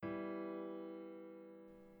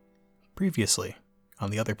previously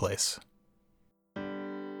on the other place.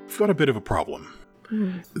 I've got a bit of a problem.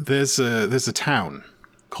 There's a town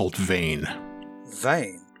called Vane.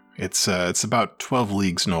 Vane? It's about 12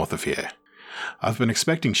 leagues north of here. I've been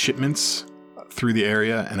expecting shipments through the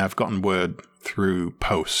area, and I've gotten word through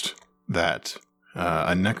post that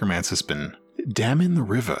a necromancer's been damming the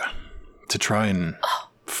river to try and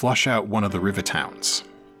flush out one of the river towns.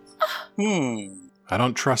 I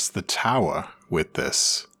don't trust the tower with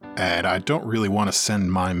this, and I don't really want to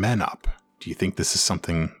send my men up. Do you think this is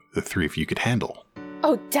something the three of you could handle?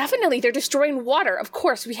 Oh, definitely. They're destroying water. Of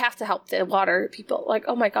course, we have to help the water people. Like,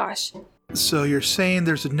 oh my gosh. So you're saying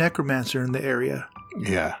there's a necromancer in the area?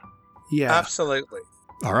 Yeah. Yeah. Absolutely.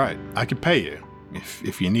 All right, I could pay you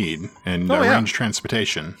if you need, and arrange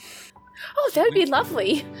transportation. Oh, that would be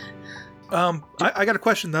lovely. I got a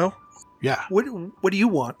question though. Yeah. What do you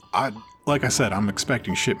want? Like I said, I'm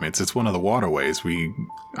expecting shipments. It's one of the waterways.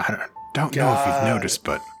 I don't know if you've noticed,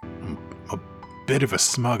 but I'm a bit of a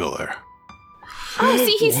smuggler. Oh,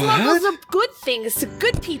 see, he smuggles the good things to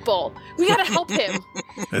good people. We gotta help him.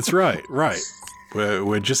 That's right.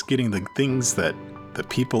 We're just getting the things that the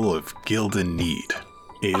people of Gildan need.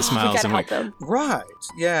 He smiles. We gotta I'm help like, them. Right.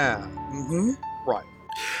 Yeah. Right.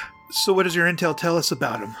 So what does your intel tell us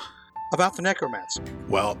about him? About the necromancer.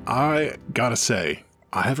 well, I gotta say,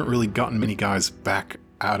 I haven't really gotten many guys back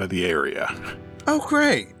out of the area. Oh,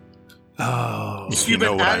 great. Oh. You've know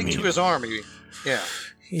been what I adding mean. to his army. Yeah.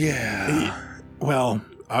 Yeah. Well,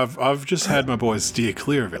 I've just had my boys steer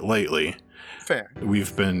clear of it lately. Fair.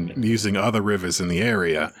 We've been using other rivers in the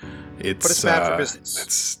area. But it's bad for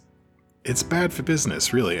business. It's bad for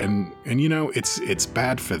business, really, and you know, it's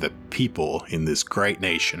bad for the people in this great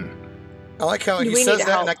nation. I like how he We need says that,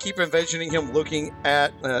 help. and I keep envisioning him looking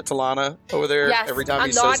at Talana over there Yes, every time I'm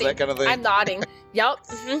he nodding. says that kind of thing. I'm nodding. Yep.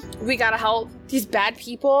 We gotta help these bad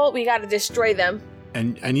people. We gotta destroy them.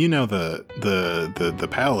 And you know the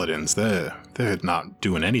paladins, they're not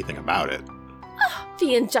doing anything about it.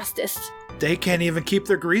 The injustice. They can't even keep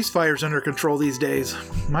their grease fires under control these days.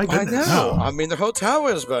 My I goodness. know. No. I mean, the whole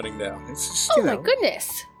tower is burning down. It's just, Oh my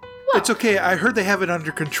goodness. Well, It's okay. I heard they have it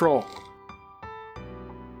under control.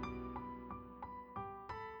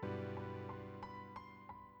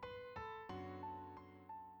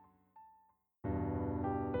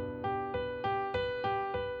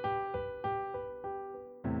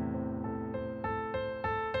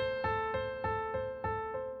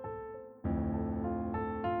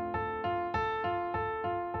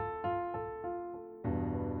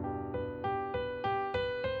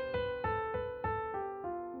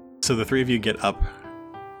 So the three of you get up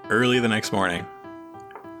early the next morning,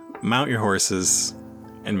 mount your horses,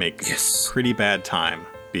 and make pretty bad time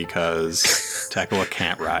because Tekla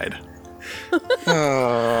can't ride.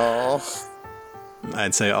 Oh.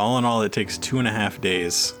 I'd say all in all, it takes 2.5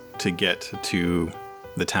 days to get to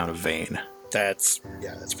the town of Vane. That's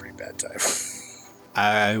pretty bad time.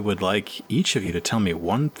 I would like each of you to tell me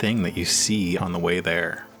one thing that you see on the way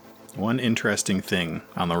there. One interesting thing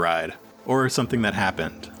on the ride. Or something that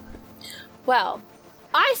happened. well,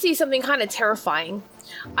 I see something kind of terrifying.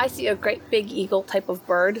 I see a great big eagle type of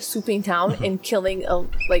bird swooping down and killing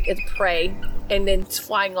its prey and then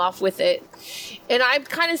flying off with it. And I'm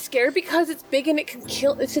kind of scared because it's big and it can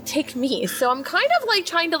take me. So I'm kind of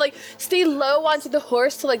trying to stay low onto the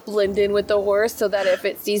horse to blend in with the horse so that if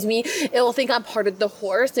it sees me, it will think I'm part of the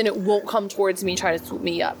horse and it won't come towards me and try to swoop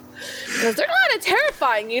me up. Because they're kind of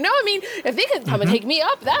terrifying, you know? I mean, if they could come and take me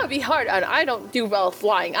up, that would be hard. And I don't do well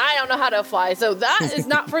flying. I don't know how to fly, so that is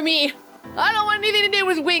not for me. I don't want anything to do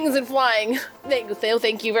with wings and flying.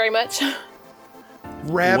 Thank you very much.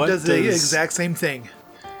 Rab What does the does- exact same thing.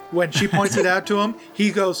 When she points it out to him,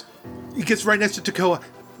 he gets right next to Tekoa.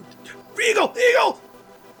 Eagle! Eagle!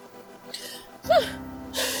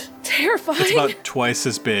 Terrifying. It's about twice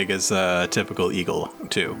as big as a typical eagle,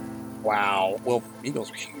 too. Wow. Well,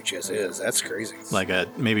 eagles are huge as is. That's crazy.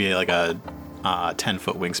 Maybe a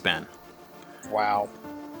 10-foot wingspan. Wow.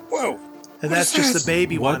 Whoa. And that's just the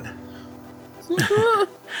baby What? one.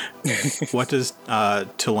 What does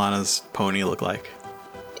Tulana's pony look like?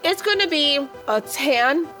 It's going to be a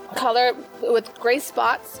tan color with gray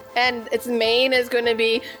spots, and its mane is going to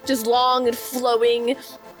be just long and flowing,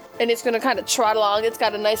 and it's going to kind of trot along. It's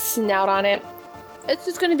got a nice snout on it. It's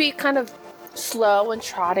just going to be kind of slow and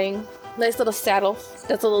trotting. Nice little saddle.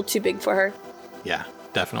 That's a little too big for her. Yeah,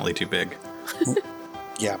 definitely too big.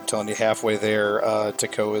 Yeah, I'm telling you, halfway there,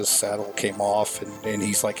 Tekoa's saddle came off, and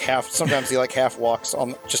he's half. Sometimes he half walks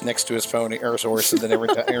on just next to his pony or his horse, and then every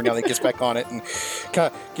now and then he gets back on it and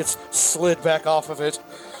kind of gets slid back off of it.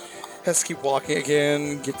 has to keep walking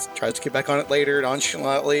again. Tries to get back on it later,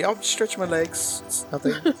 nonchalantly. I'll stretch my legs. It's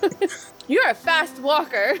nothing. You're a fast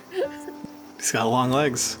walker. He's got long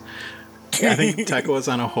legs. I think Tekoa's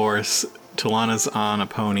on a horse, Talana's on a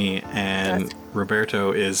pony, and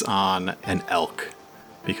Roberto is on an elk.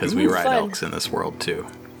 Because we ride fun. elks in this world, too.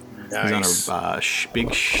 Nice. He's on a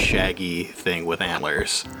big shaggy thing with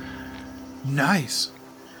antlers. Nice.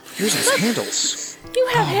 Here's his handles. You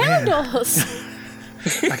have handles.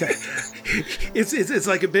 Okay.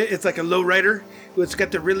 It's like a low rider. It's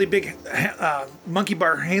got the really big monkey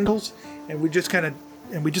bar handles, and we just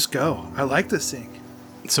go. I like this thing.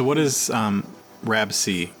 So what does Rab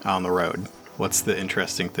see on the road? What's the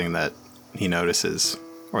interesting thing that he notices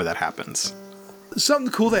or that happens?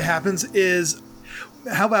 Something cool that happens is,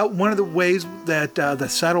 how about one of the ways that the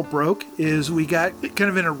saddle broke is we got kind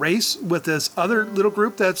of in a race with this other little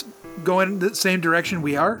group that's going the same direction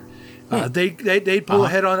we are. They'd pull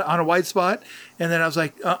ahead on a white spot, and then I was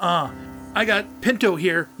like, I got Pinto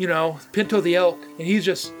here, Pinto the elk, and he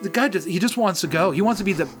just wants to go. He wants to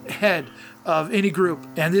be the head of any group,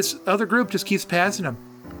 and this other group just keeps passing him.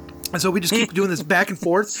 And so we just keep doing this back and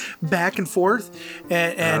forth,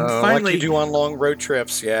 and finally, like you do on long road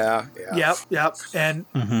trips. Yeah. Yep. And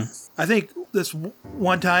I think this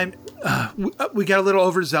one time we got a little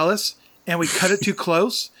overzealous and we cut it too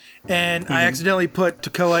close, and I accidentally put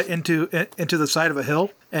Tekoa into the side of a hill,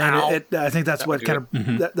 and I think that's what kind of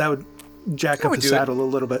that would jack up the saddle a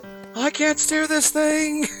little bit. I can't steer this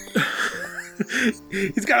thing.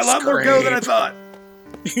 He's got a lot more go than I thought.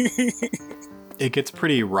 It gets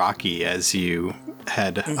pretty rocky as you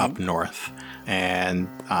head up north, and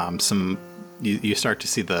you start to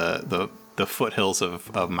see the foothills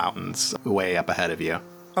of mountains way up ahead of you.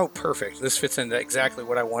 Oh, perfect. This fits into exactly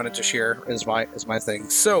what I wanted to share as my thing.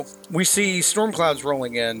 So we see storm clouds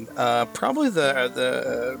rolling in, probably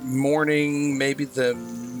the morning, maybe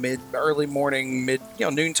the early morning,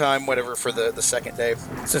 noontime, whatever, for the second day,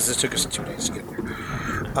 since it took us 2 days to get there.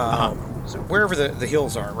 So wherever the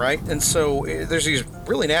hills are, right? And so there's these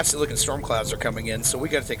really nasty looking storm clouds are coming in, so we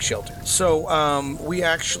got to take shelter. So we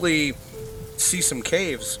actually see some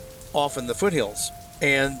caves off in the foothills,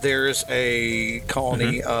 and there's a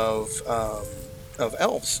colony of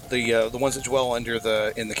elves, the ones that dwell in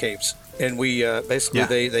the caves. And we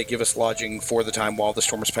basically they give us lodging for the time while the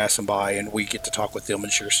storm is passing by, and we get to talk with them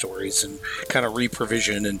and share stories and kind of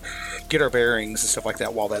re-provision and get our bearings and stuff like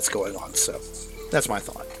that while that's going on. So that's my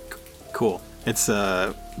thought. Cool. It's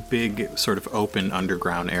a big sort of open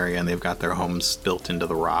underground area, and they've got their homes built into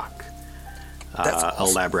the rock. That's awesome.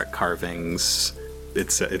 Elaborate carvings.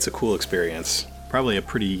 It's a cool experience. Probably a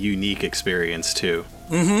pretty unique experience too.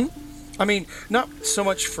 I mean, not so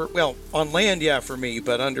much on land, for me,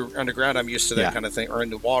 but underground, I'm used to that kind of thing. Or in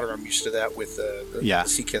the water, I'm used to that with the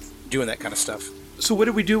sea kith doing that kind of stuff. So what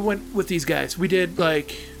did we do with these guys? We did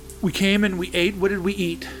we came and we ate. What did we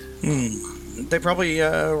eat? They probably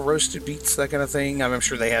roasted beets, that kind of thing. I'm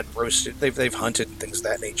sure they had roasted. They've hunted and things of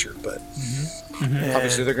that nature, but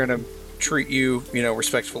obviously they're going to treat you,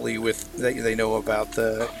 respectfully with they know about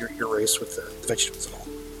your race with the vegetables and all.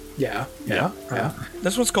 Yeah.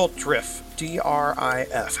 This one's called Drif.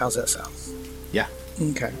 DRIF. How's that sound? Yeah.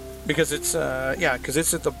 Okay. Because it's at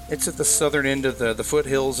the southern end of the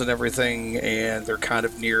foothills and everything, and they're kind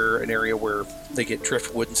of near an area where they get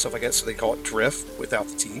driftwood and stuff like that, so they call it Drif without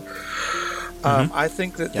the T. I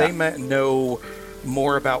think that they might know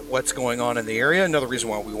more about what's going on in the area. Another reason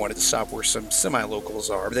why we wanted to stop where some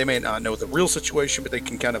semi-locals are. They may not know the real situation, but they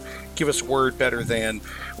can kind of give us word better than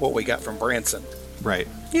what we got from Branson. Right.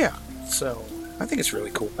 Yeah. So I think it's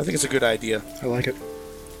really cool. I think it's a good idea. I like it.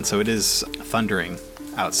 So it is thundering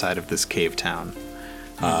outside of this cave town.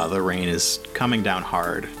 The rain is coming down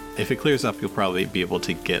hard. If it clears up, you'll probably be able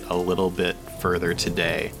to get a little bit further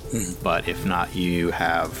today. But if not, you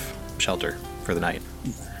have shelter for the night.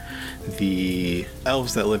 The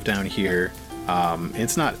elves that live down here,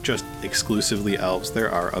 it's not just exclusively elves.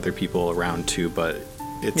 There are other people around too, but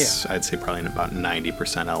it's, I'd say, probably about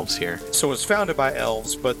 90% elves here. So it's founded by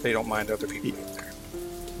elves, but they don't mind other people being there.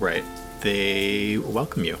 Right. They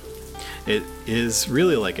welcome you. It is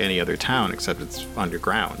really like any other town, except it's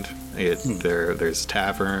underground. There's a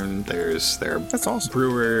tavern, there are That's awesome.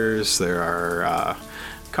 brewers, there are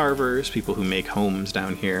carvers, people who make homes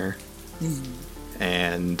down here.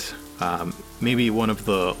 And maybe one of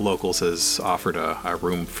the locals has offered a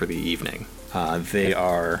room for the evening. They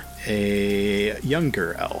are a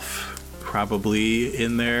younger elf, probably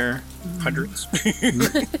in their hundreds.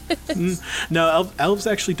 No, elves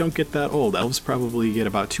actually don't get that old. Elves probably get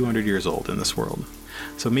about 200 years old in this world.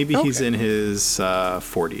 So maybe he's in his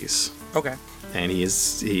 40s. Okay. And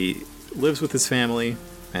lives with his family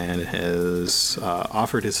and has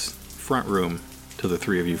offered his front room to the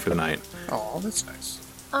three of you for the night. Oh, that's nice.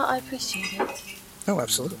 Oh, I appreciate it. Oh,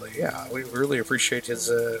 absolutely. Yeah, we really appreciate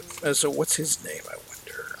his. So, what's his name? I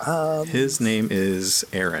wonder. His name is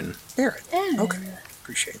Aaron. Aaron. Aaron. Okay.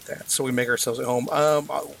 Appreciate that. So we make ourselves at home.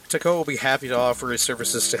 Taco will be happy to offer his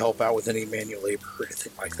services to help out with any manual labor or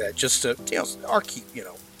anything like that. Just to, our keep.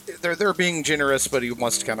 They're being generous, but he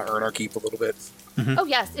wants to kind of earn our keep a little bit. Mm-hmm. Oh,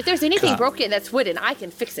 yes. If there's anything broken that's wooden, I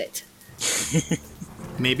can fix it.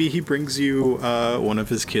 Maybe he brings you one of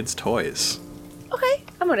his kids' toys. Okay,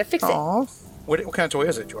 I'm going to fix it. Aw. What kind of toy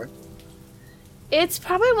is it, Joy? It's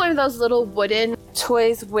probably one of those little wooden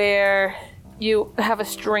toys where you have a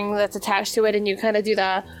string that's attached to it and you kind of do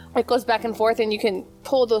that. It goes back and forth and you can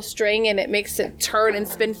pull the string and it makes it turn and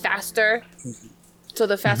spin faster. So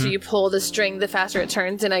the faster you pull the string, the faster it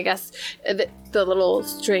turns. And I guess the little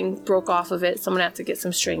string broke off of it, so I'm going to have to get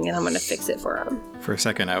some string and I'm going to fix it for him. For a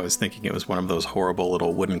second, I was thinking it was one of those horrible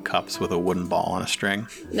little wooden cups with a wooden ball on a string.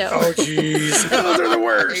 No. Oh, jeez. Those are the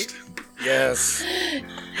worst. Yes.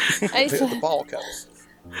 I The ball cups.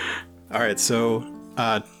 All right, so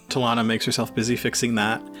Talana makes herself busy fixing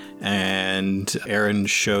that, and Aaron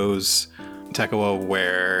shows Tekua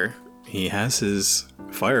where he has his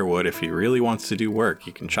firewood. If he really wants to do work,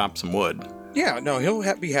 he can chop some wood. Yeah, no, he'll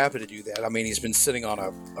be happy to do that. I mean, he's been sitting on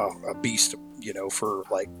a beast, for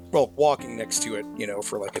walking next to it,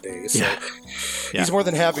 for like a day. So Yeah. he's more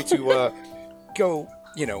than happy to go,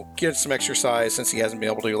 get some exercise since he hasn't been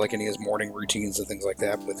able to do like any of his morning routines and things like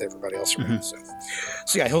that with everybody else around. So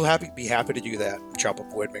yeah, he'll be happy to do that. Chop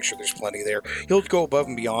up wood, make sure there's plenty there. He'll go above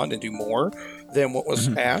and beyond and do more than what was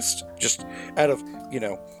asked, just out of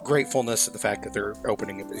gratefulness at the fact that they're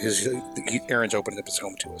opening Aaron's opening up his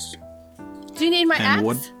home to us. Do you need my And axe?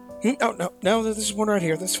 wood? Oh no, this is one right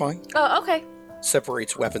here. That's fine. Oh, okay.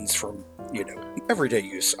 Separates weapons from everyday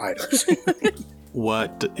use items.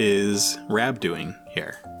 What is Rab doing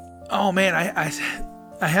here? Oh man,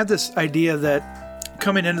 I had this idea that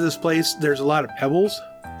coming into this place, there's a lot of pebbles,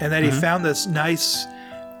 and that he found this nice,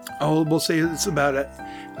 we'll say it's about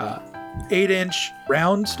a 8-inch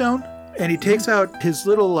round stone, and he takes out his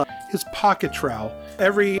little his pocket trowel.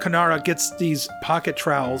 Every Kanara gets these pocket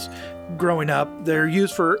trowels growing up. They're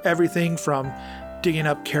used for everything from digging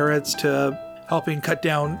up carrots to helping cut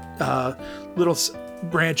down little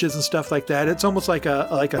branches and stuff like that. It's almost like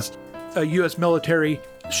a U.S. military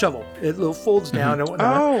shovel. It folds down and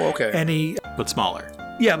whatnot. Oh, okay. And But smaller.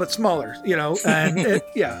 yeah, but smaller, and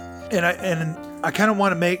and I kind of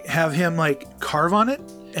want to have him like carve on it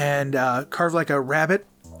and carve like a rabbit.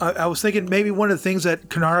 I was thinking maybe one of the things that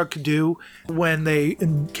Kanara could do when they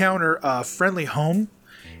encounter a friendly home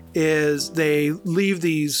is they leave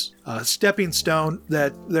these stepping stone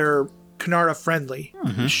that they're Kanara friendly,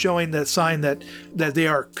 showing that sign that they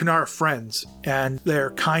are Kanara friends and they're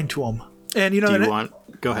kind to them. And Do you want...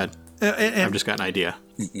 Go ahead. I've just got an idea.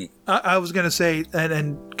 I was going to say,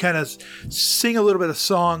 and kind of sing a little bit of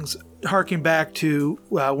songs harking back to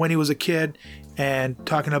when he was a kid and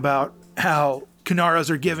talking about how Kanaras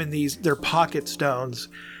are given their pocket stones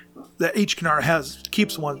that each Kanara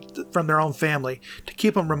keeps one from their own family to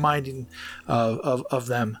keep them reminding of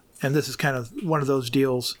them. And this is kind of one of those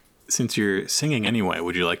deals. Since you're singing anyway,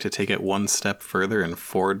 would you like to take it one step further and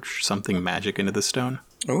forge something magic into the stone?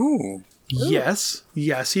 Ooh. Yes,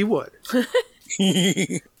 he would.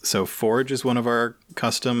 So forge is one of our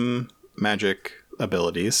custom magic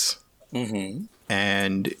abilities.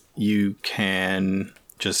 And you can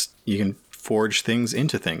forge things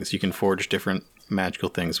into things. You can forge different magical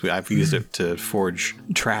things. I've used it to forge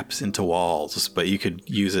traps into walls, but you could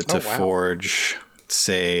use it to forge,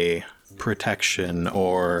 say, protection,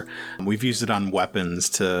 or we've used it on weapons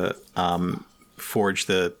to forge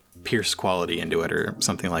the pierce quality into it or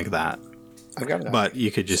something like that. I've got it. But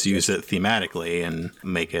you could just use it thematically and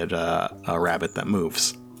make it a rabbit that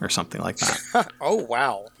moves or something like that. Oh,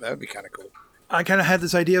 wow. That would be kind of cool. I kind of had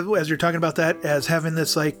this idea as you're talking about that as having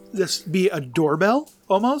this be a doorbell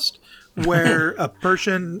almost, where a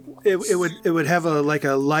person it would have a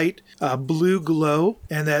light blue glow,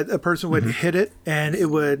 and that a person would hit it and it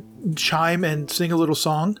would chime and sing a little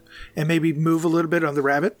song and maybe move a little bit on the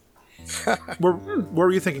rabbit. What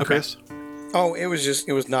were you thinking, Chris? Oh, it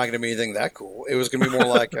was not going to be anything that cool. It was going to be more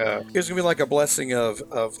like a blessing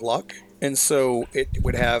of luck. And so it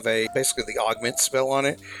would have basically the augment spell on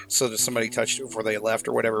it. So that somebody touched it before they left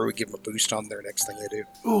or whatever, it would give them a boost on their next thing they do.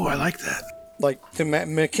 Ooh, I like that. Like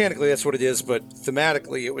mechanically, that's what it is. But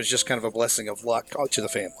thematically, it was just kind of a blessing of luck to the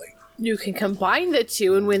family. You can combine the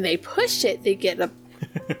two, and when they push it, they get a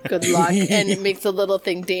good luck, and it makes the little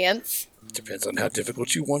thing dance. Depends on how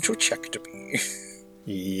difficult you want your check to be.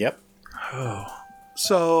 Yep.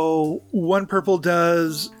 So 1 purple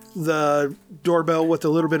does the doorbell with a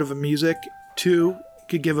little bit of a music. 2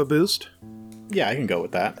 could give a boost. Yeah, I can go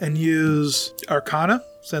with that. And use Arcana,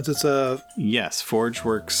 since it's a... Yes, Forge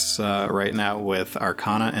works right now with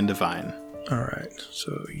Arcana and Divine. Alright,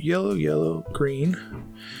 so yellow, yellow, green,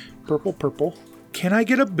 purple, purple. Can I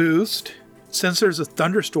get a boost, since there's a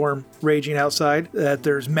thunderstorm raging outside, that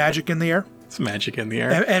there's magic in the air? It's magic in the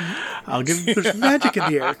air. And I'll give there's magic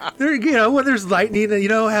in the air. There, when there's lightning, you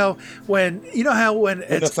know how when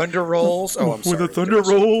When the thunder rolls. Oh, I'm sorry. when the thunder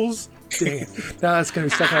rolls. Dang it. Now that's going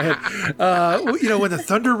to be stuck in my head. When the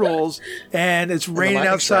thunder rolls and it's raining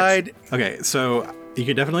lightning outside. Okay, so you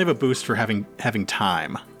could definitely have a boost for having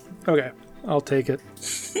time. Okay, I'll take it.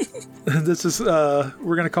 This is, we're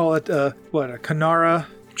going to call it, a Kanara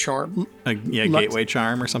Charm. Gateway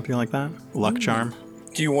charm or something like that. Luck charm.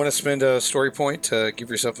 Do you want to spend a story point to give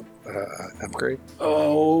yourself an upgrade?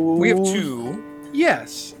 Oh. We have 2.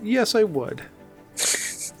 Yes, I would.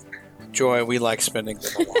 Joy, we like spending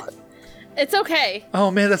them a lot. It's okay. Oh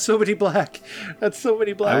man, that's so many black. That's so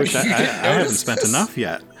many black. I wish I haven't spent enough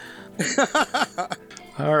yet.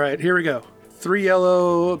 All right, here we go. 3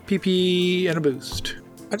 yellow, PP, and a boost.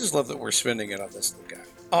 I just love that we're spending it on this little guy.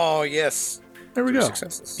 Oh, yes. There we go.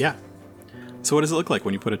 Successes. Yeah. So what does it look like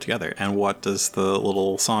when you put it together? And what does the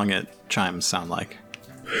little song it chimes sound like?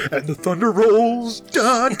 And the thunder rolls.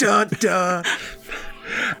 Dun, dun, dun.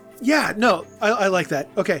 Yeah, no, I like that.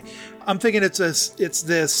 Okay, I'm thinking it's this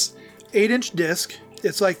 8-inch disc.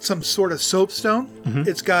 It's like some sort of soapstone. Mm-hmm.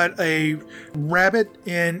 It's got a rabbit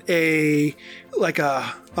in a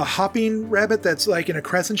hopping rabbit that's like in a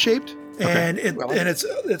crescent shaped. And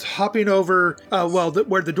it's hopping over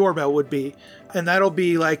where the doorbell would be, and that'll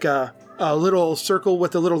be like a little circle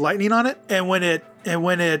with a little lightning on it. And when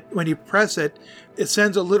you press it, it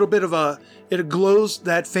sends a little bit of it glows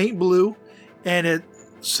that faint blue, and it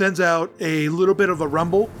sends out a little bit of a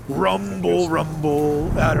rumble. I don't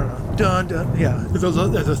know. Dun dun. Yeah. As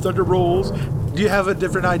the thunder rolls. Do you have a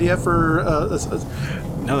different idea for?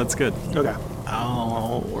 No, that's good. Okay.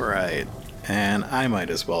 All right. And I might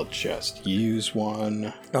as well just use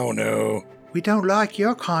one. Oh, no. We don't like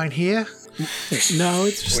your kind here. No,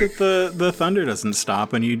 it's just that the thunder doesn't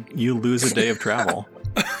stop and you lose a day of travel.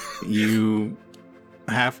 You're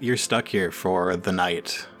stuck here for the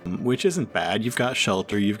night, which isn't bad. You've got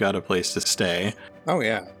shelter, you've got a place to stay. Oh,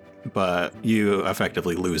 yeah. But you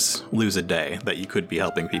effectively lose a day that you could be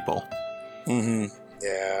helping people. Mm-hmm.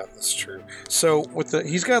 Yeah, that's true. So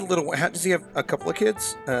he's got a little. Does he have a couple of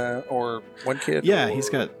kids, or one kid? Yeah, or...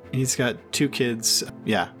 he's got 2 kids.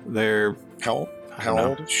 Yeah, they're how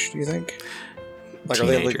old do you think? Like, teenagers, are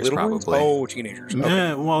they like little probably. ones? Oh, teenagers.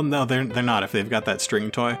 Okay. Well, no, they're not. If they've got that string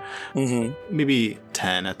toy, maybe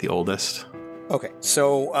 10 at the oldest. Okay,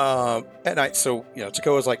 so at night,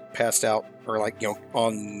 Taco is like passed out, or like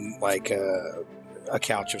on like a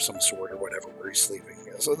couch of some sort or whatever where he's sleeping.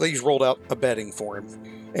 So he's rolled out a bedding for him,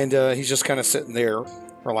 and he's just kind of sitting there,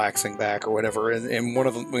 relaxing back or whatever. And one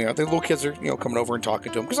of them, the little kids are coming over and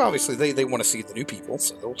talking to him, because obviously they want to see the new people,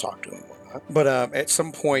 so they'll talk to him and whatnot. But at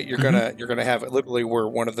some point, you're gonna have it literally where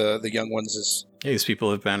one of the young ones is. Yeah, these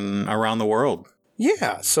people have been around the world.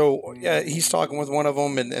 Yeah, so he's talking with one of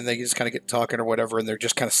them, and they just kind of get talking or whatever, and they're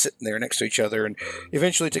just kind of sitting there next to each other, and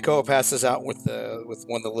eventually Takoa passes out with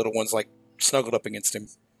one of the little ones like snuggled up against him.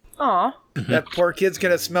 Aw. That poor kid's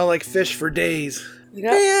gonna smell like fish for days.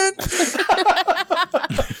 Yep. Man,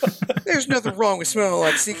 there's nothing wrong with smelling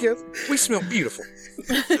like sea kid. We smell beautiful.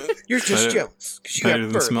 You're just jealous because you better got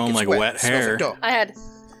than fur. smelling like wet hair. I had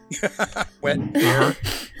Wet hair.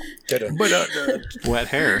 Wet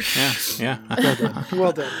hair. Yeah.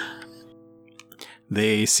 Well done.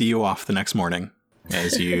 They see you off the next morning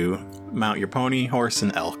as you mount your pony, horse,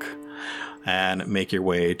 and elk and make your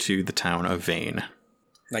way to the town of Vane.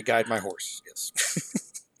 And I guide my horse. Yes.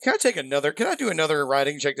 Can I do another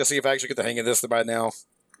riding check to see if I actually get the hang of this by now?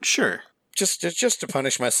 Sure. Just to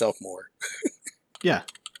punish myself more. Yeah.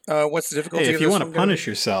 What's the difficulty? Hey, if you want to punish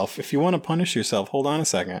yourself, hold on a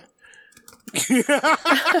second. Let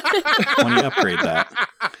me upgrade that.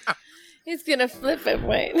 He's gonna flip it.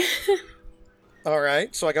 Wait. All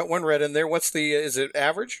right. So I got 1 red in there. What's is it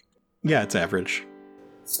average? Yeah, it's average.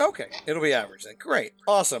 Okay, it'll be average then. Great,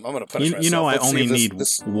 awesome. I'm gonna punish myself. You know, I Let's only see if need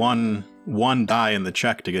one die in the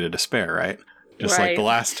check to get a despair, right? Just like the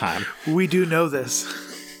last time. We do know this.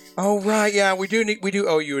 Oh right, yeah, we do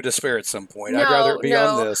owe you a despair at some point. I'd rather it be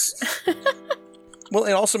on this. Well,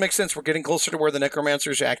 it also makes sense. We're getting closer to where the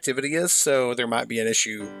necromancer's activity is, so there might be an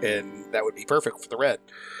issue, and that would be perfect for the red.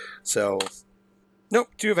 So, Nope,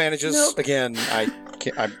 2 advantages. Nope. Again,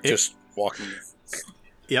 I'm just walking.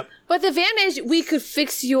 Yep. But the advantage, we could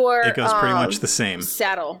fix your It goes pretty much the same.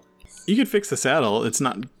 saddle. You could fix the saddle. It's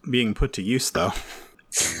not being put to use, though.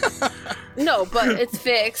 No, but it's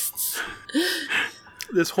fixed.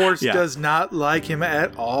 This horse Yeah. does not like him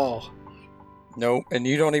at all. Nope, and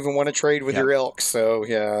you don't even want to trade with Yeah. your elk, so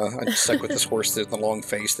yeah, I'm stuck with this horse with the long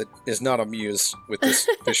face that is not amused with this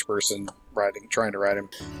fish person trying to ride him.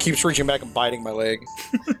 Keeps reaching back and biting my leg.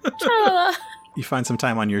 Tra-la-la. You find some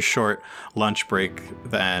time on your short lunch break,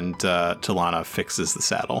 and Talana fixes the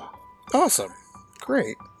saddle. Awesome.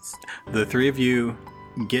 Great. The 3 of you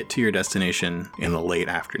get to your destination in the late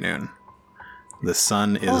afternoon. The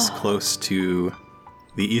sun is close to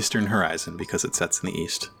the eastern horizon because it sets in the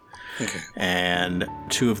east. Okay. And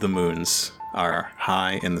 2 of the moons are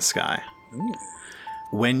high in the sky. Ooh.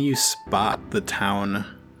 When you spot the town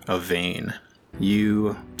of Vane,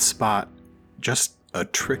 you spot just a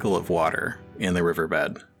trickle of water in the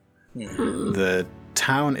riverbed. The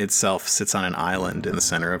town itself sits on an island in the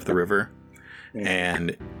center of the river,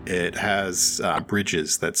 and it has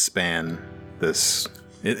bridges that span this.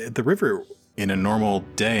 The river, in a normal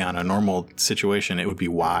day, on a normal situation, it would be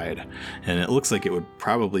wide, and it looks like it would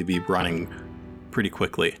probably be running pretty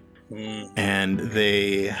quickly. And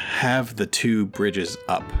they have the 2 bridges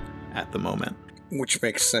up at the moment. Which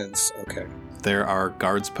makes sense. Okay. There are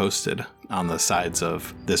guards posted on the sides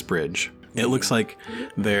of this bridge. It looks like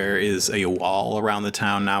there is a wall around the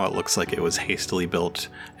town now. It looks like it was hastily built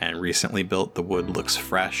and recently built. The wood looks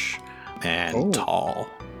fresh and tall.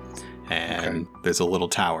 And there's a little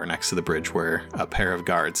tower next to the bridge where a pair of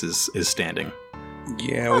guards is standing.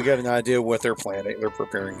 Yeah, we got an idea what they're planning. They're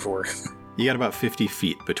preparing for. You got about 50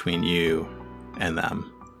 feet between you and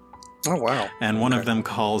them. Oh, wow. And one of them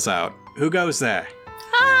calls out, "Who goes there?"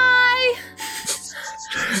 Hi!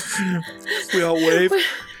 We all wave.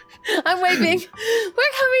 I'm waving.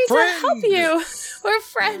 We're coming to help you. We're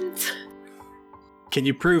friends. Can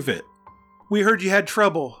you prove it? We heard you had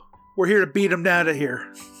trouble. We're here to beat him out of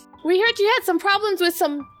here. We heard you had some problems with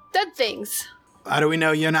some dead things. How do we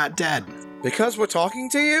know you're not dead? Because we're talking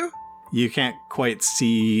to you? You can't quite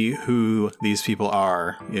see who these people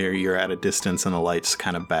are. You're at a distance and the light's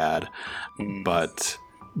kind of bad. But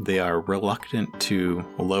they are reluctant to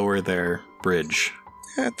lower their bridge.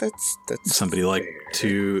 Yeah, that's Somebody like fair.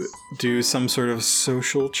 to do some sort of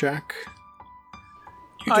social check?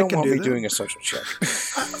 You I don't can want do me that. doing a social check.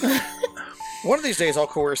 One of these days I'll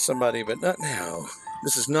coerce somebody, but not now.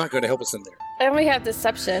 This is not going to help us in there. And we have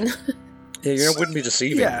deception. Yeah, you know, it wouldn't be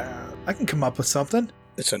deceiving. Yeah, I can come up with something.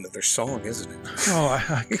 It's another song, isn't it? Oh,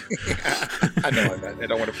 I know I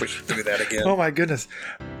don't want to push you through that again. oh my goodness.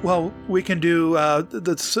 Well, we can do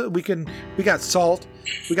we got salt,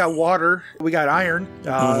 we got water, we got iron,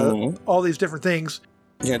 all these different things.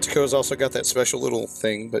 Yeah, Tako's also got that special little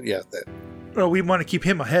thing, but yeah, that. Oh, we want to keep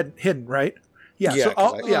him hidden, right? Yeah. Yeah, So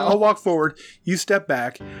 'cause I'll walk forward. You step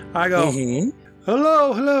back. I go,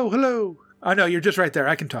 hello, hello, hello. I know you're just right there.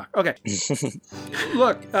 I can talk. Okay.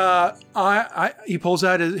 Look, he pulls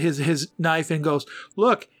out his knife and goes,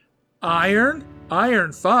 look, iron,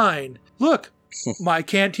 fine. Look, my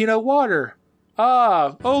cantina water.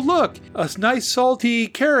 Oh look, a nice salty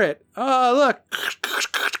carrot. Look,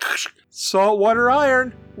 salt, water,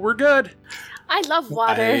 iron. We're good. I love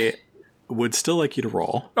water. I would still like you to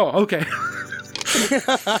roll. Oh, okay.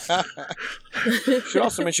 Should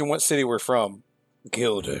also mention what city we're from.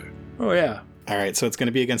 Gilder. Oh yeah, All right, so it's going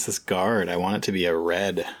to be against this guard. I want it to be a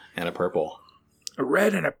red and a purple. a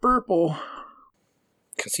red and a purple.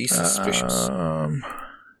 Because he's suspicious. Let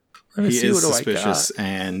me He see is what do I suspicious, got.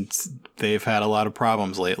 and they've had a lot of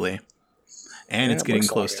problems lately. And Yeah, it's it getting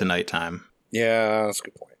looks close like to it. nighttime. Yeah, that's a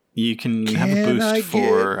good point. You can have a Can I boost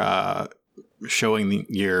for showing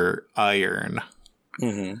your iron.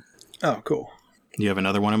 Mm-hmm. Oh, cool. You have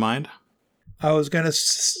another one in mind? I was gonna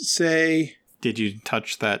say, Did you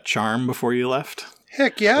touch that charm before you left?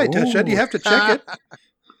 heck yeah, I touched it. You have to check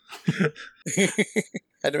it.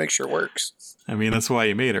 Had to make sure it works. I mean, that's why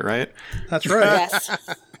you made it, right? That's right. Yes.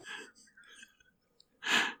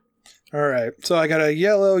 All right. So I got a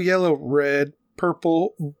yellow, red,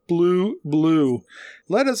 purple, blue.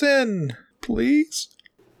 Let us in, please.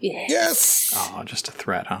 Yes. Yes! Oh, just a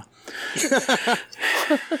threat, huh?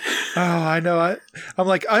 Oh, I know. I'm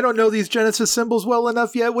like, I don't know these Genesis symbols well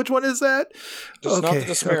enough yet. Which one is that? Just not the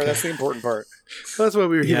despair. That's the important part. That's what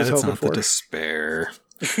he was That's hoping not for. the despair.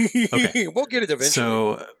 We'll get it eventually.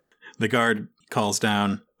 So the guard calls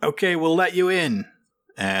down, "Okay, we'll let you in."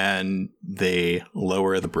 And they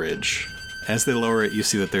lower the bridge. As they lower it, you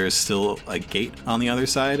see that there is still a gate on the other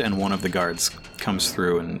side, and one of the guards comes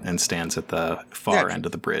through and stands at the far end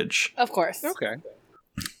of the bridge. Of course. Okay.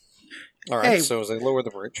 All right. Hey. So as I lower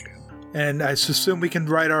the bridge, And I assume we can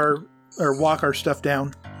ride or walk our stuff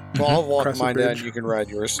down. well, I'll walk Across the mine down. bridge. You can ride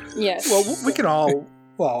yours. Yes. Well, we can all.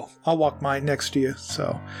 Well, I'll walk mine next to you.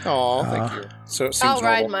 So Oh, thank you. So it seems I'll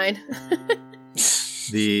ride normal. mine.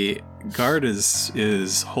 The guard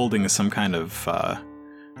is holding some kind of.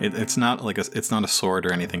 It's not like it's not a sword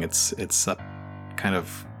or anything. It's a kind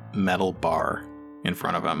of metal bar in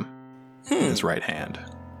front of him in his right hand.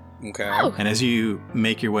 Okay. Oh. And as you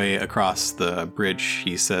make your way across the bridge,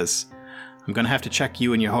 he says, "I'm gonna have to check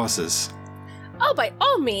you and your horses." Oh, by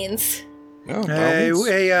all means. Oh, hey, Bones.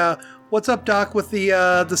 hey, what's up, Doc? With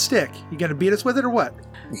the stick? You gonna beat us with it or what?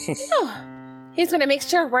 Oh, he's going to make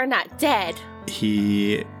sure we're not dead.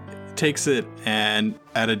 He takes it and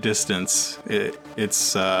at a distance,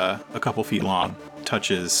 it's a couple feet long,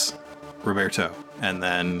 touches Roberto, and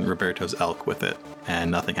then Roberto's elk with it, and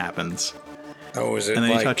nothing happens. Oh, is it And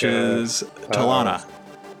then like, he touches Talana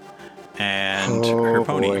and her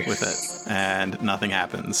pony boy. with it, and nothing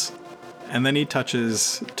happens. And then he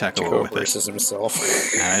touches Tekoa Jacob with it. versus himself?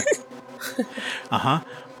 Uh-huh.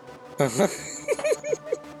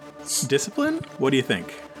 Discipline? What do you think?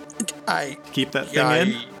 Keep that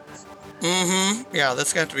thing in? Mm-hmm. Yeah,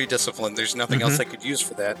 that's got to be discipline. There's nothing Mm-hmm. else I could use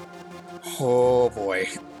for that. Oh boy.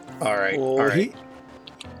 All right. Well, all right.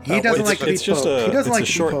 he doesn't it's- like to be It's just poked. He doesn't it's like a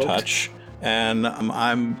to short be poked. touch, and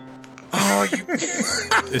I'm Oh, you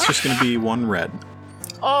it's just going to be one red.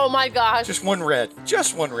 Oh my gosh. just one red.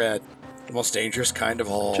 Just one red. The most dangerous kind of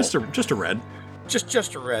all. Just a red. just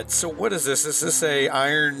a red. So what is this? Is this a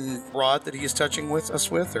iron rod that he's touching with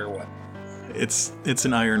us with, or what? It's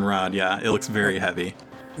an iron rod, yeah. It looks very heavy.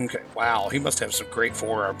 Okay. Wow. He must have some great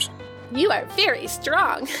forearms. You are very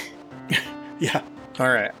strong. Yeah. All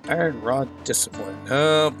right, iron rod discipline.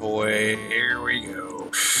 Oh boy, here we go.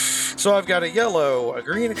 So I've got a yellow, a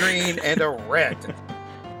green, and a red.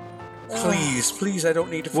 Please, I don't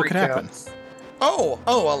need to freak What could happen? out. Oh,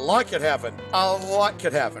 a lot could happen. A lot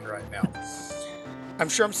could happen right now. I'm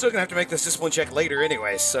sure I'm still gonna have to make this discipline check later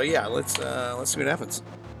anyway. So yeah, let's see what happens.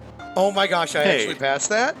 Oh my gosh, I Hey. actually passed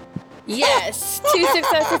that. Yes. 2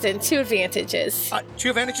 successes and 2 advantages. 2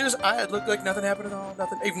 advantages. I look like nothing happened at all.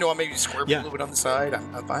 Nothing. Even though I maybe squirmed a Yeah. little bit on the side,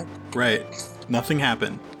 I'm fine. Right. Nothing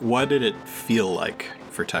happened. What did it feel like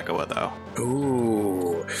for Tekoa, though?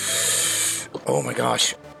 Ooh. Oh my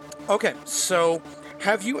gosh. Okay, so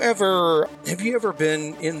have you ever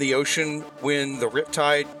been in the ocean when the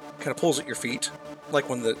riptide kind of pulls at your feet, like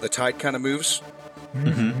when the tide kind of moves?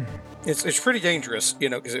 Mm-hmm. It's pretty dangerous, you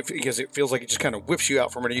know, because it feels like it just kind of whips you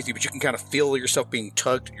out from underneath you, but you can kind of feel yourself being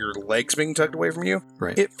tugged, your legs being tugged away from you.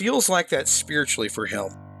 Right. It feels like that spiritually for him.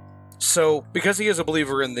 So, because he is a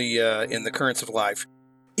believer in the currents of life,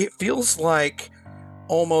 it feels like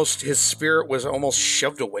almost his spirit was almost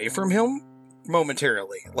shoved away from him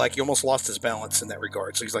momentarily. Like he almost lost his balance in that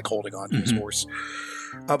regard. So he's like holding on to his Mhm. horse.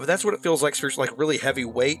 But that's what it feels like spiritually, like really heavy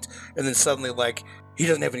weight, and then suddenly like he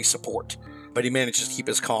doesn't have any support. But he manages to keep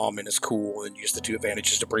his calm and his cool and use the 2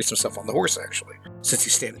 advantages to brace himself on the horse, actually, since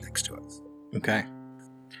he's standing next to it. Okay.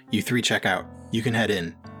 You 3 check out. You can head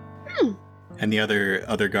in. Hmm. And the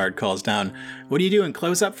other guard calls down, "What are you doing?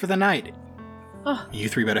 Close up for the night." Oh. You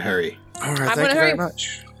 3 better hurry. All right, I'm thank gonna you very hurry.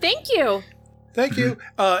 much. Thank you. Thank you.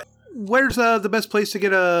 Where's the best place to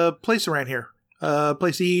get a place around here?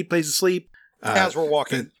 Place to eat, place to sleep. As we're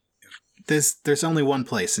walking. There's only one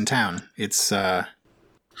place in town. It's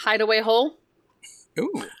Hideaway hole.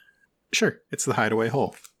 Ooh, sure, it's the Hideaway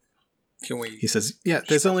Hole. can we? He says, "Yeah,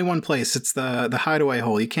 there's only one place. It's the Hideaway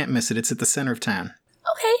Hole. You can't miss it. It's at the center of town."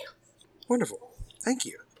 Okay. Wonderful. Thank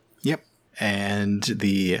you. Yep. And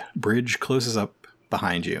the bridge closes up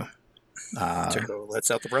behind you. Tico lets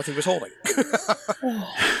out the breath he was holding.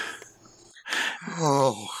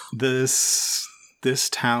 Oh, This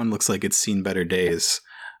town looks like it's seen better days.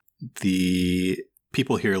 The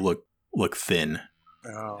people here look thin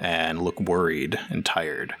oh. and look worried and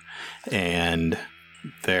tired. And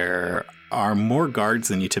there are more guards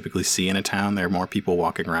than you typically see in a town. There are more people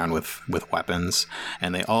walking around with weapons,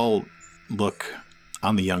 and they all look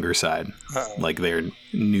on the younger side, Uh-oh. like they're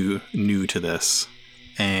new to this.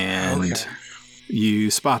 And Okay. you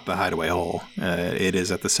spot the Hideaway Hole. It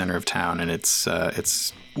is at the center of town, and it's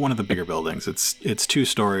one of the bigger buildings. It's 2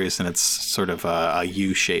 stories, and it's sort of a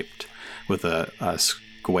U-shaped with a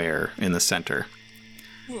square in the center.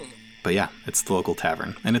 But yeah, it's the local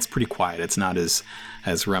tavern, and it's pretty quiet. It's not as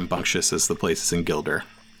rambunctious as the places in Gilder.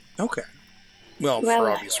 Okay. Well, Well, for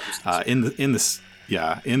obvious reasons.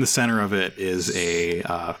 In the center of it is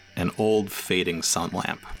an old fading sun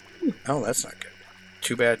lamp. Oh, that's not good.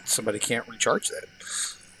 too bad somebody can't recharge that.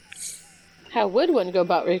 How would one go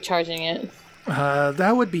about recharging it?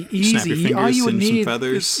 That would be easy. Snap your fingers, All you would sing some need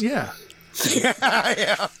feathers. is, yeah.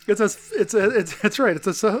 Yeah. That's right.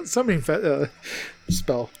 It's a summoning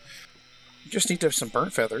spell. You just need to have some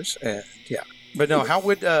burnt feathers, and yeah. But no, how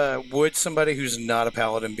would somebody who's not a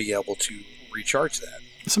paladin be able to recharge that?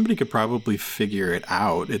 Somebody could probably figure it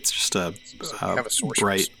out. It's just a have a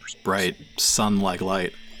sorceress. bright sun-like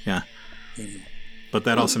light. Yeah. Mm-hmm. But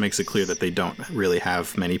that also makes it clear that they don't really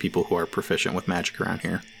have many people who are proficient with magic around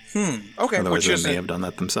here. Okay. Otherwise, Which they may have done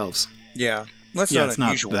that themselves. Yeah. That's Yeah, not it's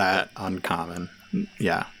unusual. not that uncommon.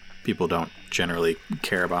 Yeah, people don't generally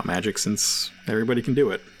care about magic since everybody can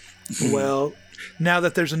do it. Well, now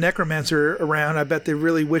that there's a necromancer around, I bet they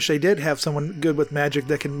really wish they did have someone good with magic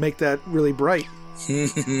that can make that really bright.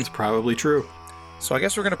 It's probably true. So I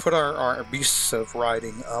guess we're going to put our beasts of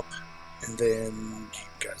riding up, and then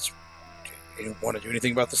you guys want to do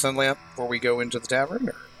anything about the sun lamp before we go into the tavern?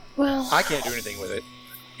 Or? Well, I can't do anything with it.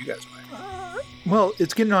 You guys might. Well,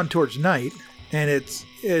 it's getting on towards night, and it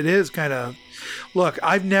is kind of. Look,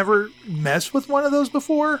 I've never messed with one of those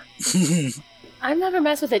before. I've never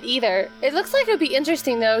messed with it either. It looks like it would be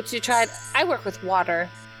interesting, though, to try... I work with water.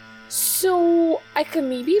 So I could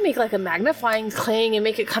maybe make like a magnifying thing and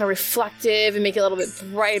make it kind of reflective and make it a little bit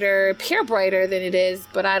brighter, appear brighter than it is,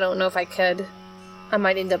 but I don't know if I could. I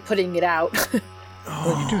might end up putting it out.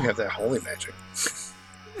 Well, you do have that holy magic.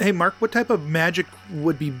 Hey, Mark, what type of magic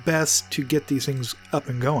would be best to get these things up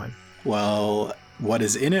and going? Well, what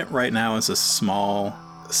is in it right now is a small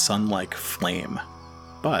sun-like flame.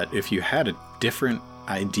 But if you had a different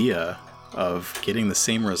idea of getting the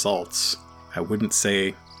same results, I wouldn't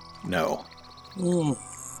say no.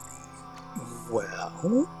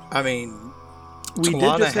 Well, I mean, We did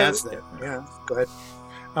Talana just have- has that. Yeah, go ahead.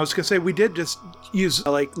 I was going to say, we did just use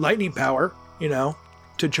like lightning power,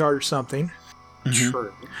 to charge something.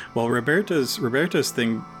 True. Well, Roberto's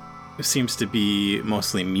thing seems to be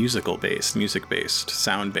mostly music-based,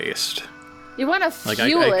 sound-based. You want to Like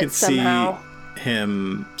fuel I it could somehow. see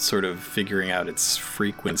him sort of figuring out its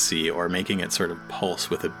frequency or making it sort of pulse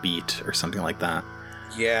with a beat or something like that.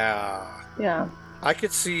 Yeah. Yeah. I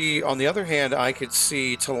could see, on the other hand,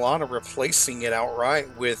 Talana replacing it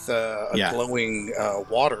outright with a Yeah. glowing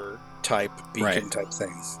water type beacon Right. type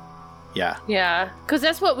thing. Yeah. Yeah, because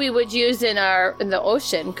that's what we would use in the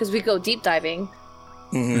ocean, because we go deep diving.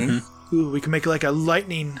 Mm-hmm. Ooh, we can make like a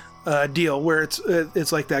lightning deal where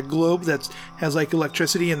it's like that globe that has like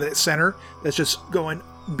electricity in the center that's just going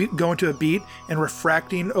to a beat and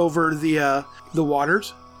refracting over the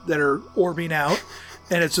waters that are orbiting out,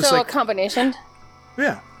 and it's just So like a combination.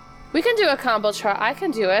 yeah. We can do a combo try. I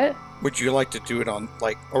can do it. Would you like to do it on,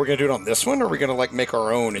 like, are we going to do it on this one, or are we going to, like, make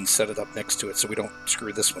our own and set it up next to it so we don't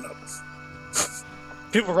screw this one up?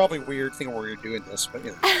 People are probably weird thinking we're doing this, but,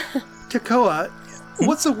 Tekoa,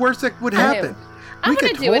 what's the worst that would happen? I'm We gonna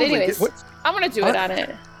could do it totally anyways. get- I'm gonna do it on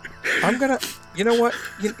it. I'm going to, you know what?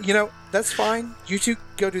 That's fine. You two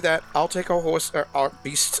go do that. I'll take our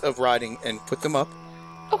beasts of riding and put them up,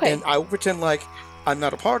 Okay. and I will pretend like I'm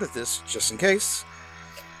not a part of this, just in case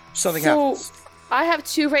something So happens. I have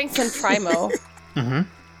 2 ranks in Primo, Mm-hmm.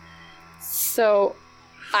 so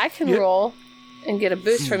I can Yeah. roll and get a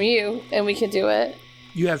boost from you, and we can do it.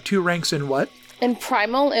 You have 2 ranks in what? And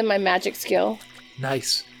Primal in my magic skill.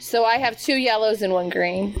 Nice. So I have 2 yellows and 1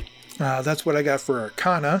 green. That's what I got for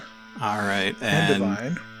Arcana All right. and And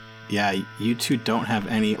Divine. yeah, you two don't have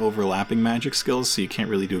any overlapping magic skills, so you can't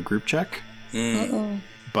really do a group check.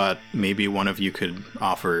 But maybe one of you could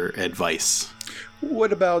offer advice.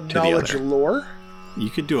 What about the knowledge other. lore? You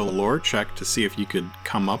could do a lore check to see if you could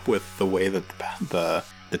come up with the way that the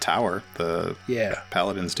tower, the Yeah.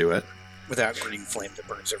 paladins do it. Without green flame that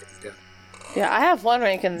burns everything down. Yeah, I have 1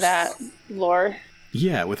 rank in that lore.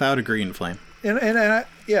 Yeah, without a green flame. And I,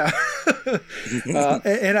 yeah.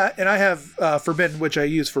 and I have Forbidden, which I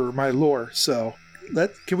use for my lore. So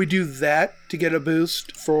can we do that to get a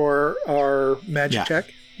boost for our magic Yeah. check?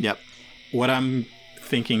 Yep. What I'm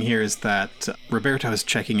thinking here is that Roberto is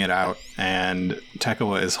checking it out, and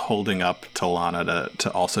Tekoa is holding up Talana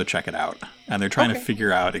to also check it out, and they're trying to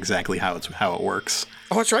figure out exactly how it works.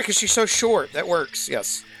 Oh, that's right, because she's so short. That works,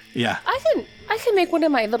 yes. Yeah. I can make one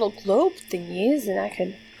of my little globe thingies, and I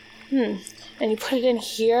could, and you put it in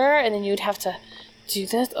here, and then you'd have to do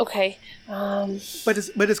this. Okay. But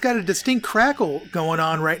it's got a distinct crackle going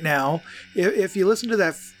on right now. If you listen to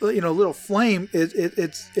that, little flame,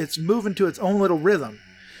 it's moving to its own little rhythm.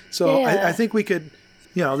 So Yeah. I think we could,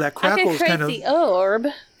 that I crackle can is create kind of. the orb,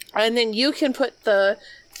 and then you can put the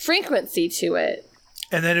frequency to it.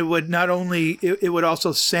 And then it would not only, it would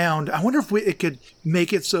also sound, I wonder if it could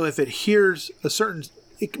make it so if it hears a certain,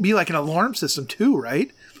 it could be like an alarm system too,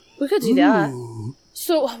 right? We could do that.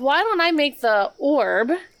 So why don't I make the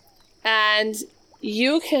orb and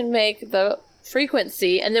you can make the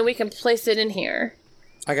frequency and then we can place it in here.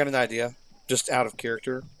 I got an idea, just out of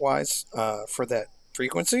character wise, for that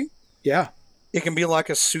frequency. Yeah. It can be like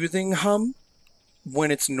a soothing hum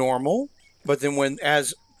when it's normal, but then when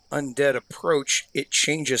as undead approach, it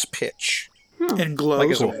changes pitch. And glows. Like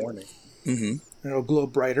as a warning. Mm-hmm. And it'll glow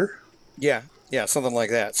brighter. Yeah, something like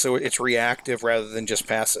that. So it's reactive rather than just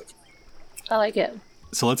passive. I like it.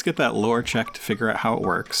 So let's get that lore check to figure out how it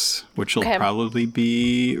works, which will Okay. probably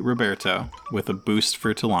be Roberto with a boost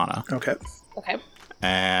for Talana. Okay. Okay.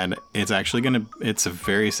 And it's actually it's a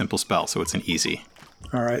very simple spell, so it's an easy.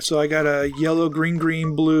 All right. So I got a yellow, green,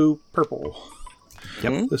 blue, purple.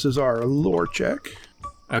 Yep. This is our lore check.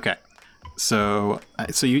 Okay. So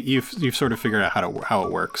you've sort of figured out how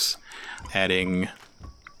it works. Adding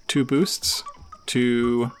 2 boosts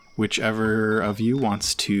to whichever of you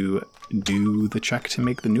wants to do the check to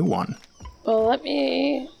make the new one. Well, let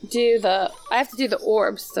me do I have to do the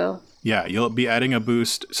orbs, so. Yeah, you'll be adding a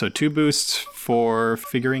boost. So 2 boosts for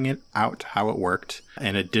figuring it out how it worked.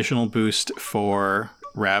 An additional boost for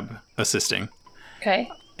Rab assisting. Okay.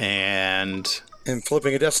 And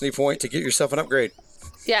flipping a destiny point to get yourself an upgrade.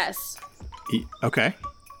 Yes. Okay.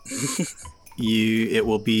 It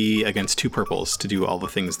will be against 2 purples to do all the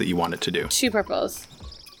things that you want it to do. 2 purples.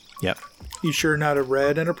 Yep. You sure not a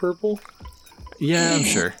red and a purple? Yeah, I'm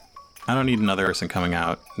sure. I don't need another person coming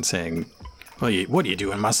out and saying, what do you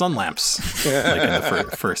do in my sun lamps? Like in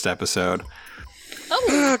the first episode.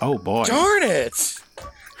 Oh boy. Darn it!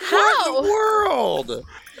 How? What in the world?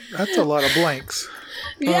 That's a lot of blanks.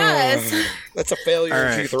 Yes. That's a failure All to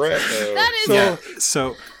right. threat, though. That is. So Yeah,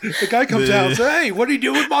 so the guy comes out and says, hey, what do you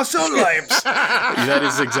do with my sun lamps? that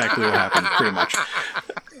is exactly what happened, pretty much.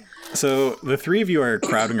 So the 3 of you are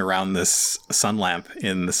crowding around this sun lamp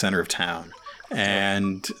in the center of town,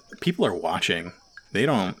 and people are watching. They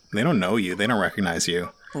don't know you. They don't recognize you.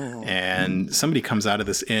 And somebody comes out of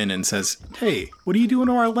this inn and says, "Hey, what are you doing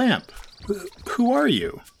to our lamp? Who are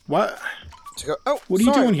you? What? To go, oh, What are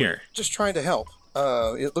you sorry, doing here?" Just trying to help.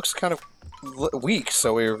 It looks kind of weak,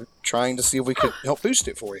 so we were trying to see if we could help boost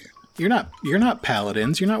it for you. You're not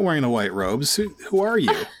paladins. You're not wearing the white robes. Who are you?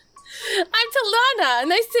 I'm Talana.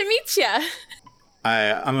 Nice to meet you.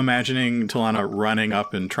 I'm imagining Talana running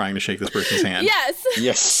up and trying to shake this person's hand. Yes.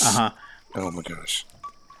 Yes. Uh-huh. Oh my gosh.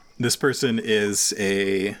 This person is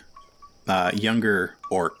a younger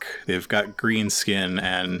orc. They've got green skin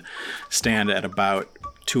and stand at about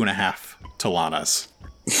 2.5 Talanas.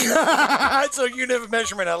 It's a unit of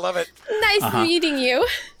measurement. I love it. Nice meeting you.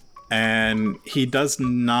 And he does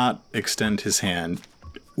not extend his hand.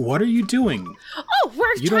 What are you doing? Oh,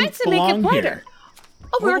 we're You trying don't to make it belong brighter. here.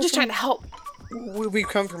 Oh, we were just trying to help. We've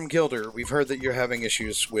come from Gilder. We've heard that you're having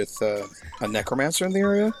issues with a necromancer in the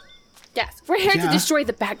area. Yes, we're here to Yeah. destroy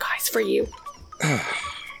the bad guys for you.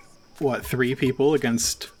 What, 3 people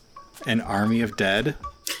against an army of dead?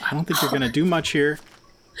 I don't think you're going to do much here.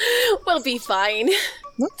 We'll be fine.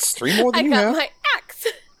 That's 3 more I than you got have. my axe.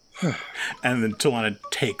 And then Talana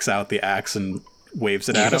takes out the axe and waves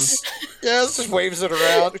it at him. Yes, just waves it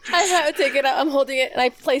around. I have to take it out. I'm holding it, and I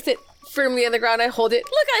place it firmly on the ground. I hold it.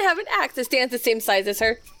 Look, I have an axe that stands the same size as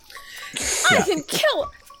her. I can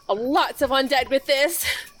kill lots of undead with this.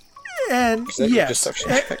 And Is that your yes, deception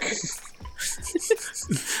check?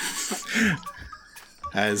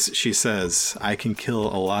 As she says, I can kill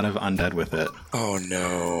a lot of undead with it. Oh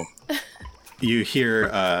no. You hear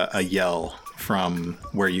a yell from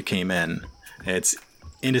where you came in. It's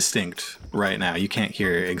indistinct right now. You can't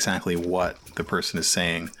hear exactly what the person is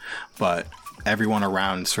saying, but everyone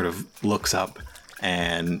around sort of looks up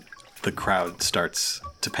and the crowd starts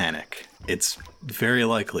to panic. It's very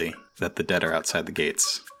likely that the dead are outside the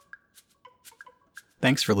gates.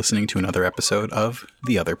 Thanks for listening to another episode of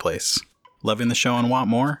The Other Place. Loving the show and want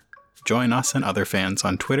more? Join us and other fans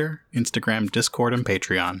on Twitter, Instagram, Discord, and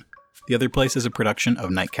Patreon. The Other Place is a production of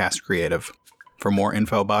Nightcast Creative. For more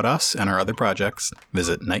info about us and our other projects,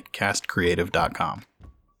 visit nightcastcreative.com.